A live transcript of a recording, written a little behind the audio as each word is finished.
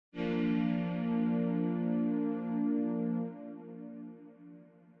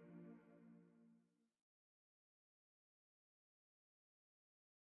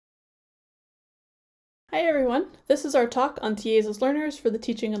Hi everyone, this is our talk on TAs as Learners for the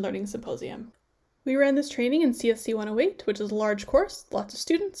Teaching and Learning Symposium. We ran this training in CSC 108, which is a large course, lots of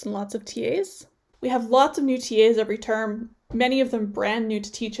students and lots of TAs. We have lots of new TAs every term, many of them brand new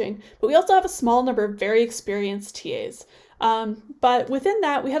to teaching, but we also have a small number of very experienced TAs. But within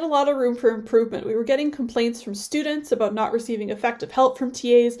that, we had a lot of room for improvement. We were getting complaints from students about not receiving effective help from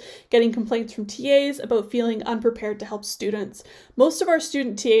TAs, getting complaints from TAs about feeling unprepared to help students. Most of our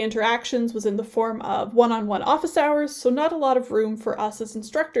student-TA interactions was in the form of one-on-one office hours, so not a lot of room for us as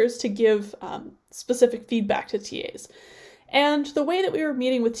instructors to give specific feedback to TAs. And the way that we were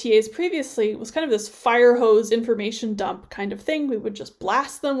meeting with TAs previously was kind of this fire hose information dump kind of thing. We would just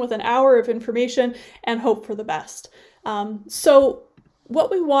blast them with an hour of information and hope for the best. So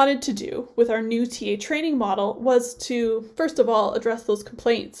what we wanted to do with our new TA training model was to, first of all, address those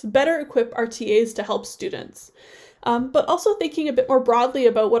complaints, better equip our TAs to help students. But also thinking a bit more broadly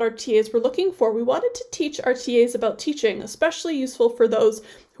about what our TAs were looking for, we wanted to teach our TAs about teaching, especially useful for those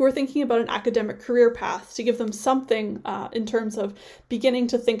who are thinking about an academic career path, to give them something in terms of beginning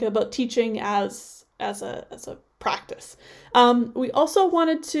to think about teaching as a practice. We also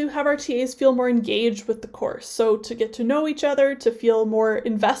wanted to have our TAs feel more engaged with the course, so to get to know each other, to feel more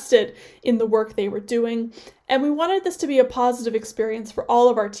invested in the work they were doing. And we wanted this to be a positive experience for all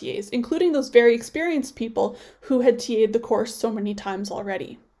of our TAs, including those very experienced people who had TA'd the course so many times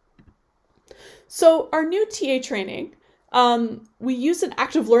already. So our new TA training, we used an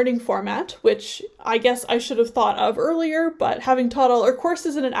active learning format, which I guess I should have thought of earlier, but having taught all our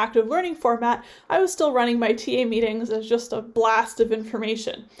courses in an active learning format, I was still running my TA meetings as just a blast of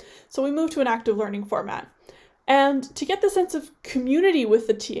information. So we moved to an active learning format. And to get the sense of community with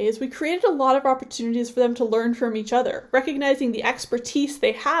the TAs, we created a lot of opportunities for them to learn from each other, recognizing the expertise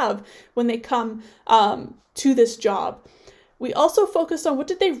they have when they come to this job. We also focused on what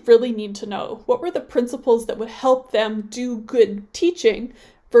did they really need to know? What were the principles that would help them do good teaching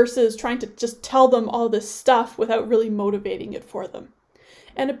versus trying to just tell them all this stuff without really motivating it for them.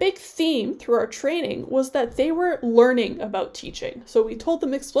 And a big theme through our training was that they were learning about teaching. So we told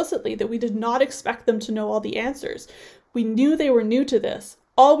them explicitly that we did not expect them to know all the answers. We knew they were new to this.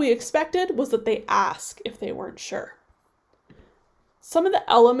 All we expected was that they ask if they weren't sure. Some of the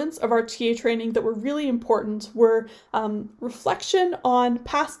elements of our TA training that were really important were reflection on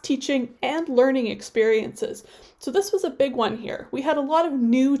past teaching and learning experiences. So this was a big one here. We had a lot of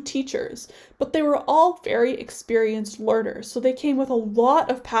new teachers, but they were all very experienced learners. So they came with a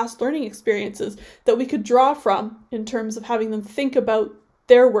lot of past learning experiences that we could draw from in terms of having them think about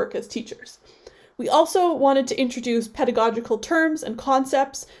their work as teachers. We also wanted to introduce pedagogical terms and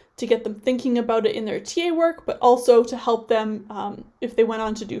concepts to get them thinking about it in their TA work, but also to help them if they went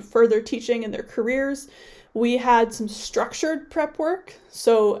on to do further teaching in their careers. We had some structured prep work,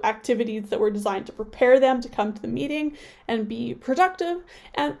 so activities that were designed to prepare them to come to the meeting and be productive.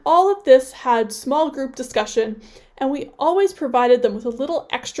 And all of this had small group discussion, and we always provided them with a little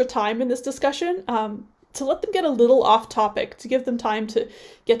extra time in this discussion to let them get a little off topic, to give them time to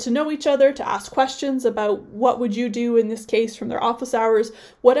get to know each other, to ask questions about what would you do in this case from their office hours,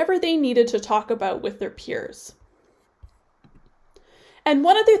 whatever they needed to talk about with their peers. And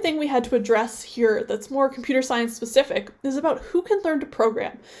one other thing we had to address here that's more computer science specific is about who can learn to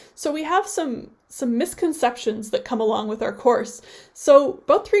program. So we have some misconceptions that come along with our course. So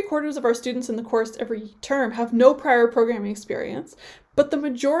about 3/4 of our students in the course every term have no prior programming experience, but the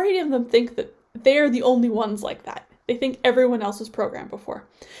majority of them think that they are the only ones like that. They think everyone else was programmed before.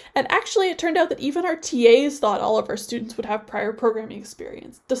 And actually, it turned out that even our TAs thought all of our students would have prior programming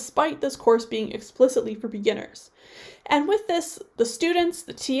experience, despite this course being explicitly for beginners. And with this, the students,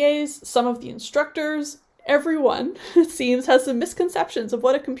 the TAs, some of the instructors, everyone, it seems, has some misconceptions of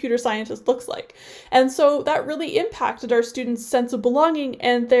what a computer scientist looks like. And so that really impacted our students' sense of belonging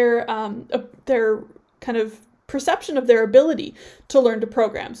and their kind of perception of their ability to learn to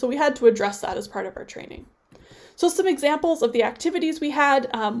program. So we had to address that as part of our training. So some examples of the activities we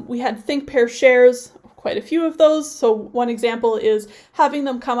had think, pair, shares, quite a few of those. So one example is having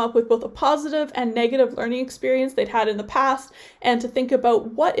them come up with both a positive and negative learning experience they'd had in the past, and to think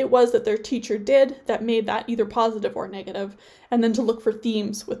about what it was that their teacher did that made that either positive or negative, and then to look for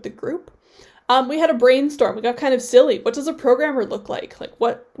themes with the group. We had a brainstorm. We got kind of silly. What does a programmer look like? Like,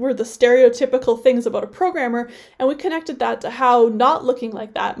 what were the stereotypical things about a programmer? And we connected that to how not looking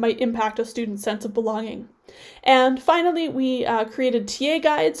like that might impact a student's sense of belonging. And finally, we created TA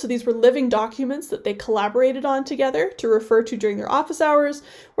guides. So these were living documents that they collaborated on together to refer to during their office hours,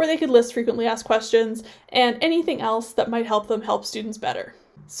 where they could list frequently asked questions and anything else that might help them help students better.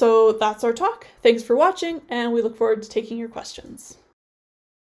 So that's our talk. Thanks for watching, and we look forward to taking your questions.